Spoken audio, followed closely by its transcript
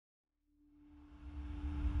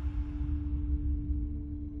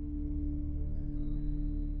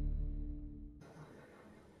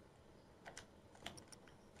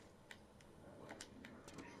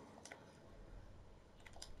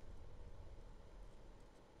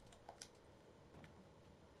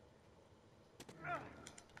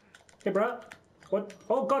Hey, Brad. What?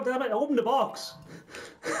 Oh, God damn it! Open the box!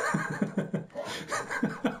 Smoke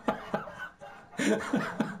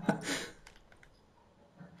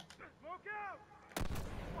out!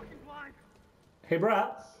 Fucking blind! Hey, Brad.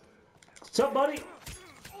 What's up, buddy?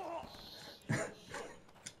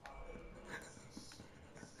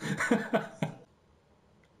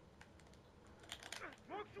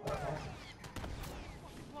 Smoke's away!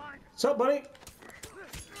 Fucking blind! What's up, buddy?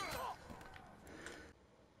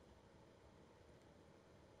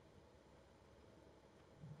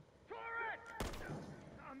 Turret!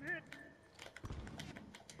 I'm hit!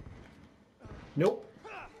 Nope.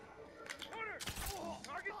 Hunter!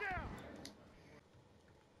 Target down!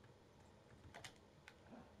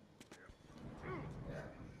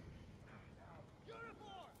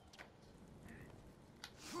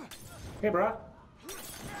 Hey, Brad.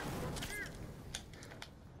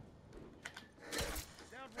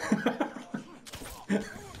 Down one!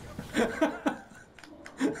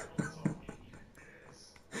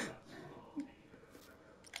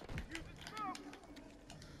 Using smoke!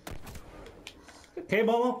 Okay,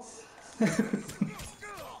 Momo.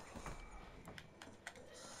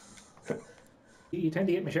 You tend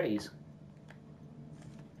to get machetes.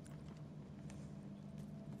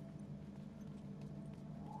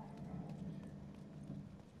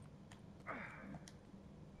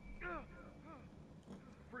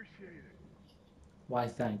 Appreciate it. Why,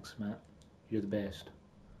 thanks, Matt. You're the best.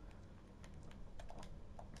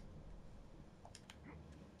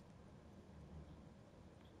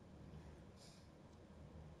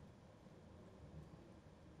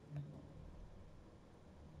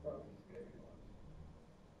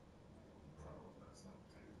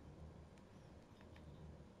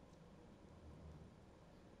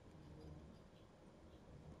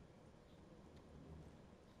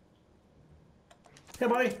 Hey,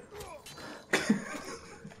 buddy.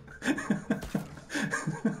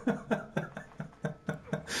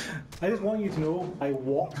 I just want you to know I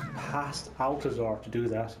walked past Altazar to do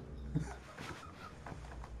that.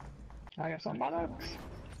 I got some bollocks.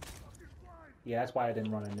 Yeah, that's why I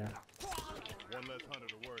didn't run in there. One less hunter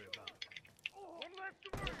to worry about. One less to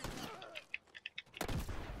worry.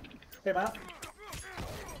 Hey, Matt.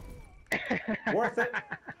 Worth it.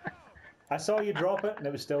 I saw you drop it and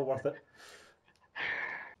it was still worth it.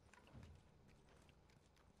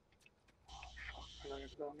 I'm gonna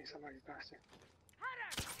blow me somewhere, you bastard. Hunter,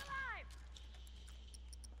 he's alive!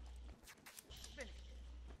 Finished.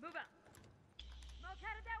 Move out. Smoke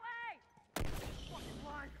headed that way! Fucking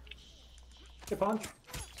blind! Hey, Punch.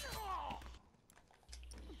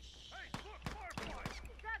 Hey, look, firefly!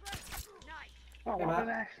 Douglas! Nice. Oh, Hey, what Matt.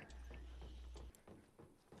 the heck?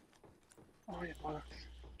 Oh, you bollocks.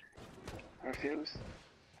 I refuse.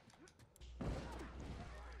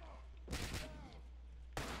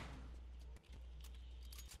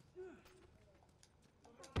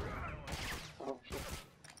 Oh, shit.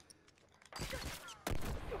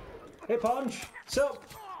 Hey, Punch. So.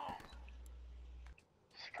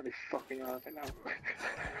 She's probably fucking out of it now.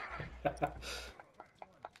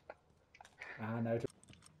 Ah, no.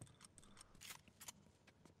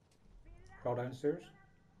 Crawl downstairs.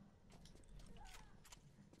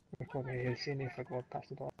 Probably he'll see me if I go past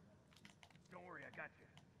the door. Don't worry, I got you.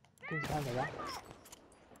 Things behind the that.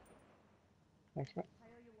 Thanks, mate. I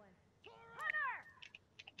owe you one. Hunter!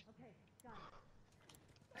 Okay,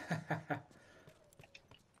 done.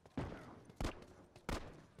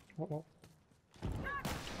 Uh-oh. Alive!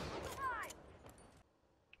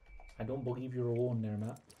 I don't believe you're alone there,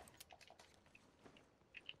 Matt.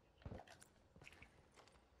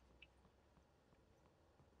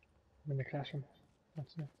 I'm in the classroom.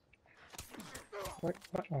 That's it. Wait,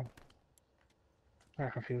 what? Oh.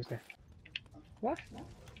 I'm confused there. What?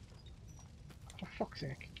 For fuck's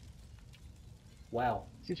sake. Wow.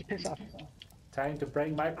 Did you piss off? Time to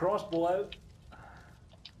bring my crossbow out.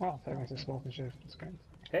 Oh, I thought I was just smoking shit. That's great.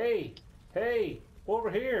 Hey! Hey!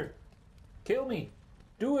 Over here! Kill me!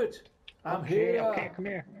 Do it! I'm Okay, here! okay, come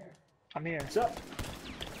here. I'm here. What's up?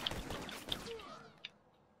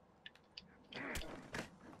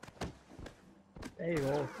 There you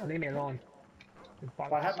go. Leave me alone.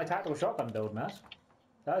 Well, I have my tactical shotgun build, Matt.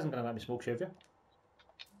 That isn't going to let me smoke shiv you.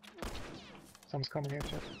 Someone's coming here,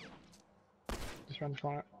 shit. Just round the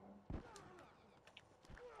corner.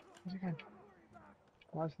 Where's he going?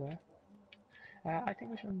 Was there? I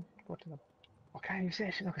think we should go to the... Oh, can't you say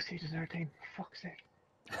I should look at Siege's and everything? For fuck's sake.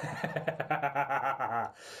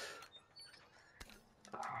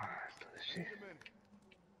 Shit.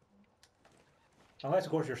 Unless,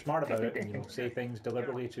 of course, you're smart about it and you say things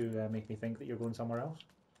deliberately to make me think that you're going somewhere else.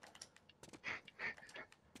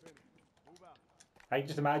 Move out. I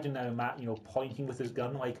just imagine now Matt, you know, pointing with his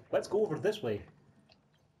gun, like, let's go over this way.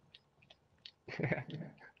 Yeah.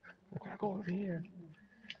 We're gonna go over here.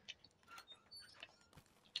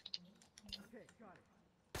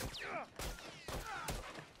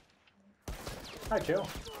 Hi, chill.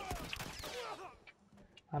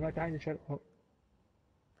 I'm right behind you, shut up.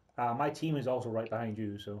 My team is also right behind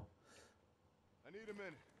you, so. I need a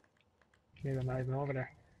minute. Maybe I'm not even over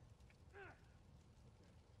there.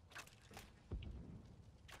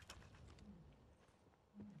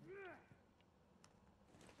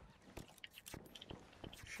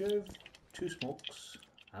 Shiv, 2 smokes.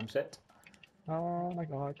 I'm set. Oh my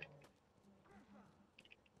god.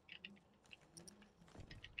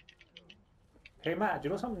 Hey Matt, do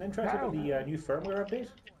you know something interesting about the new firmware update?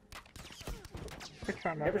 Which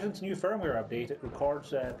one, Ever since the new firmware update, it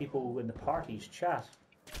records people in the party's chat.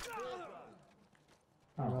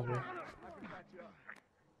 Oh, lovely.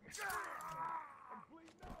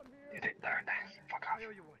 You didn't learn that. Fuck off. I owe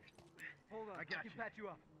you one. Hold on, I can patch you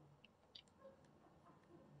up.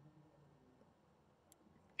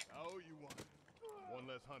 I owe you one. One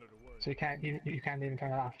less hunter to worry. So you can't even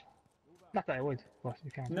turn it off. Not that I would, but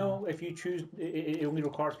you can't. No, if you choose, it only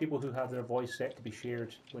records people who have their voice set to be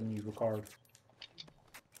shared when you record.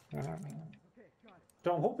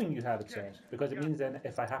 So I'm hoping you have it set, because it means then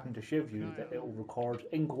if I happen to shiv you, that it will record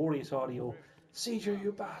inglorious audio. CJ,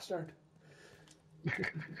 you bastard!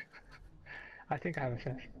 I think I have a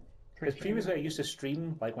set. Because previously I used to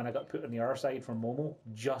stream, like when I got put on the R side from Momo,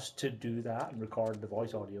 just to do that and record the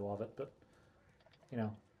voice audio of it, but, you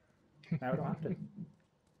know, now I don't have to.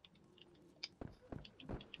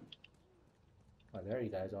 Well, there you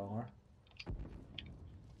guys all are.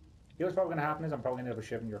 You know what's probably going to happen is I'm probably going to end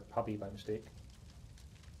up shivving your puppy by mistake.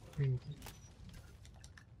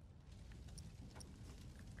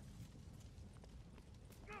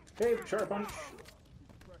 Hey, sharp punch!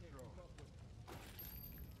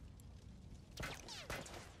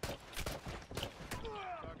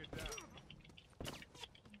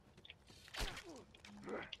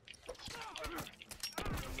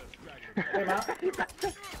 Hey, Matt!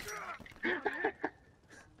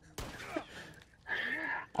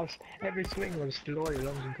 Every swing was slower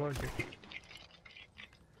lungs and country.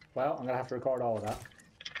 Well, I'm going to have to record all of that.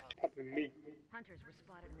 Probably me. Hunters were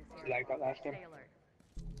spotted in this area. Like that last time. Stay alert.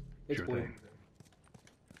 It's Sure blue. thing.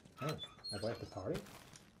 Oh, I've left the party?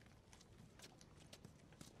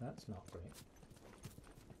 That's not great.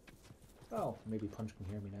 Oh, maybe Punch can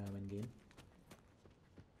hear me now in game.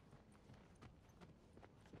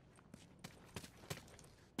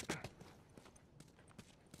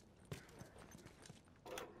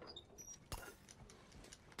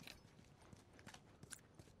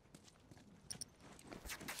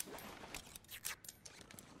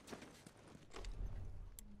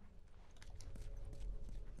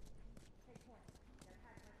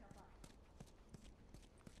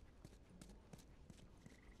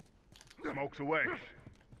 Smoke's away.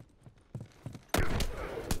 One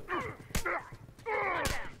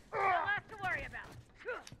down. No left to worry about.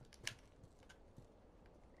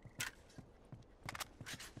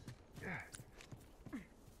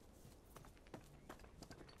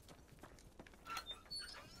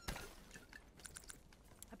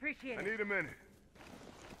 Appreciate I it. need a minute.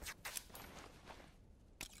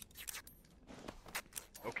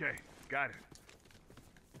 Okay, got it.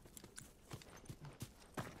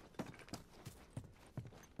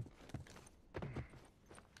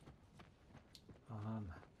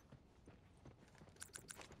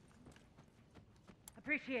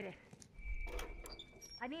 Appreciate it.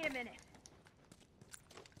 I need a minute.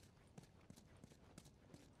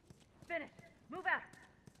 Finish. Move out.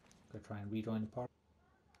 Gonna try and rejoin the party.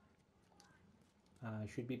 I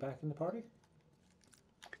should be back in the party.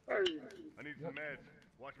 I need some meds.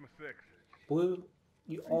 Watch my six. Blue,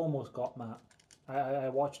 you almost got Matt. I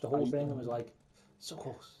watched the whole thing and was like, so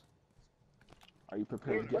close. Are you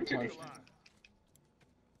prepared to get punched?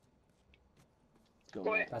 Go,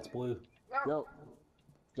 Matt. That's Blue. Go.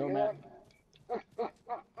 Go, Matt.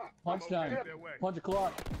 Punch time. Punch a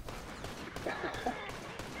clock.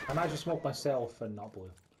 I managed to smoke myself and not Blue.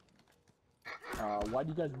 Why do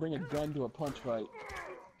you guys bring a gun to a punch fight?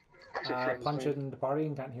 Punch it in the party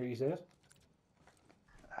and can't hear you say it.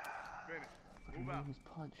 Finish. Move out. Use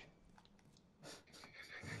punch.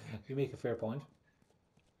 You make a fair point.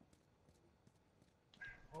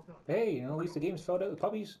 Hey, you know, at least the game's filled out with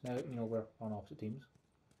puppies. Now, you know, we're on opposite teams.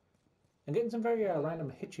 I'm getting some very random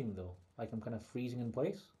hitching though. Like I'm kind of freezing in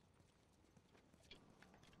place.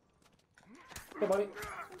 Hey, buddy.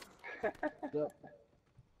 Yep.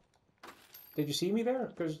 Did you see me there?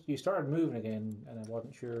 Because you started moving again and I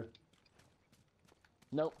wasn't sure.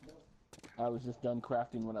 Nope. I was just done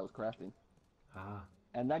crafting when I was crafting. Ah.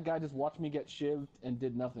 And that guy just watched me get shivved and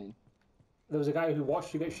did nothing. There was a guy who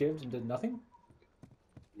watched you get shivved and did nothing?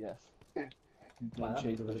 Yes. Well, that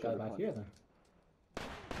means there was a guy back here then.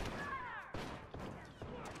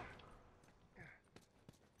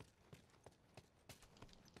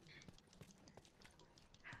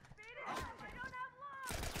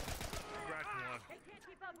 Scratch one. They can't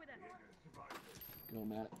keep up with us. Go,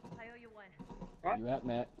 Matt. I owe you one. Where you at,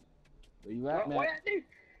 Matt? Where you at, Matt? What I do?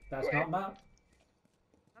 That's not Matt.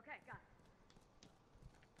 Okay, got it.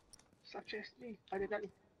 Stop chasing me. I did nothing.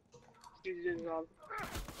 Excuse me, all.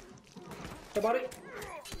 Hey, buddy.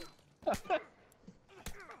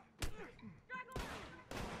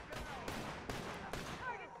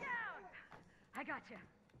 Target down! I got you.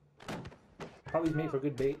 Probably made for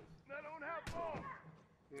good bait. I don't have balls.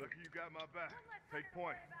 Lucky you got my back. Take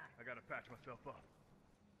point. I gotta patch myself up.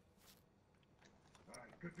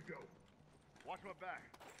 Alright, good to go. Watch my back.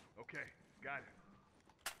 Okay, got it.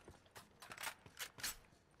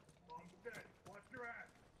 On deck. Watch your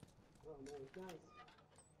ass. Oh, nice.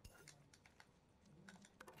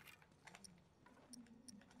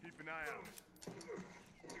 Keep an eye out.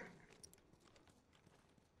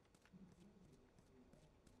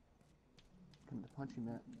 Come to punch you,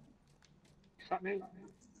 Matt. Stop me.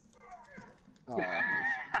 Oh,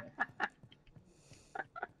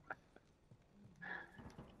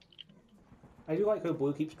 I do like how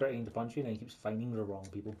Blue keeps threatening to punch you and he keeps finding the wrong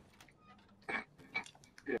people.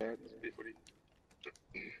 Yeah, it's pretty funny.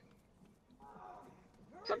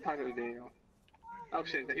 Sometimes it do. Oh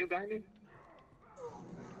shit, is that you behind me?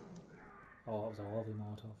 Oh, that was a lovely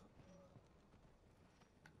Molotov.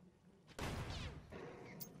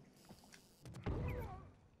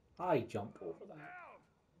 I jumped over that.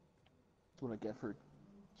 that's what I get for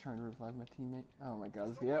trying to revive my teammate. Oh my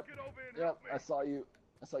god. Yep. Get over and Yep. help me. I saw you.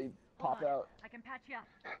 I saw you Hold pop on. out. I can patch you up.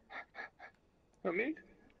 Oh, me?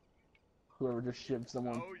 Whoever just shivved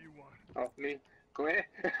someone. Oh, you won. Oh, me. Go ahead.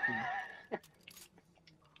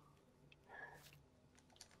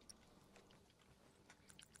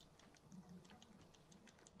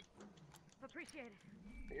 Appreciate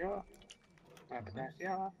it. Yeah. After that,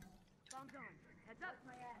 yeah. Bombs on. Heads up.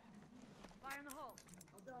 Fire in the hole.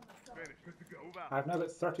 Finish. Good to go. Move out. I've now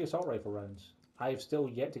got 30 assault rifle rounds. I've still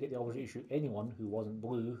yet to get the opportunity to shoot anyone who wasn't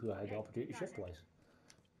Blue who I had the opportunity to shift twice.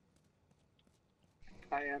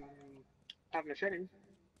 I am having a shitting.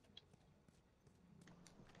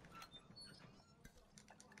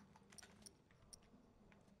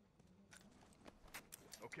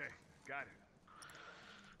 Okay, got it.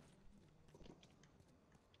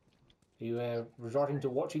 Are you resorting to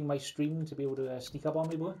watching my stream to be able to sneak up on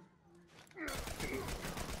me, Blue?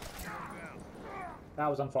 That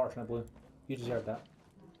was unfortunate, Blue. You deserved that.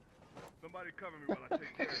 Somebody cover me while I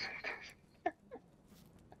take care of it.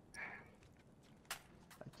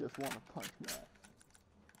 I just want to punch Matt.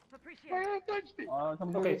 Appreciate it. Touch me.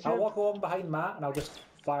 Come Okay, get I'll shivved. walk along behind Matt and I'll just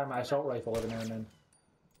fire my assault rifle every now and then.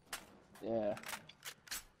 Yeah.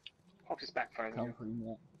 I'll just backfire. Come for you,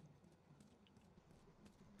 Matt.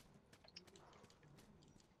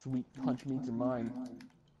 Sweet punch meats are mine.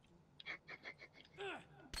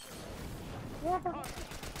 One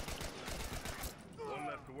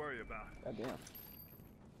less to worry about. God damn.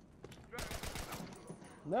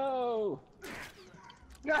 No!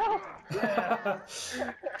 No!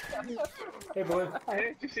 Hey, Blue. I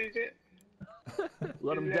hate you, CJ.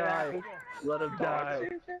 Let him die. Let him die.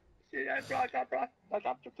 CJ, I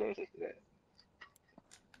dropped your places today.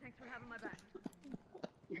 Thanks for having my back.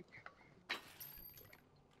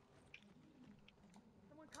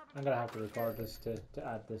 Someone cover I'm gonna have to record this to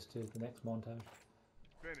add this to the next montage.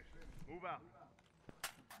 Finish. Move out.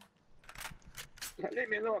 Leave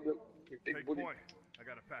me alone, you big Take bully. point. I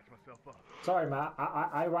gotta patch myself up. Sorry, Matt.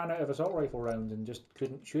 I ran out of assault rifle rounds and just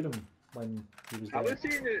couldn't shoot him when he was I will dead. see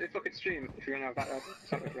you in the fucking stream if you're gonna have that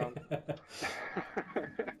something around.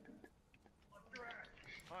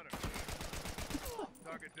 Hunter.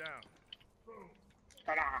 Target down.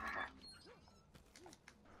 Ta-da!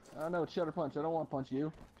 Oh no, shutter punch. I don't want to punch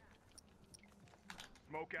you.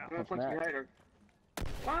 Smoke out. I'm gonna punch Matt. you later.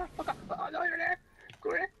 Ah, fuck up! Oh, no, you're there! Go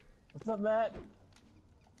ahead! What's up, Matt?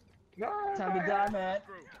 No! Time to die, Matt.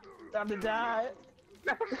 Through. Time to die.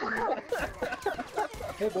 No, fuck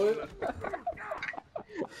up! Hey, Blue.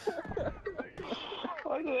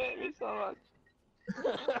 Why do you hate me so much?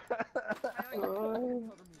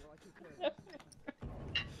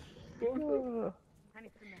 I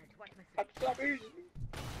need some meds. Watch my I'm step. sorry.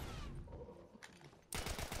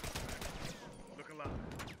 Look alive.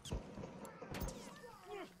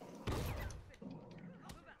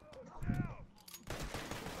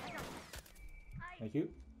 Thank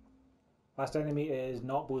you. Last enemy is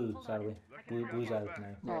not blue, sadly. Blue's out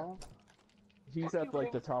now. Yeah. He's at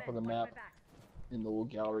like the top of the map in the little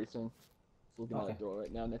gallery thing. Looking at Okay. the door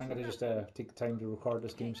right now next I'm to gonna him. just take the time to record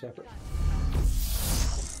this game separate.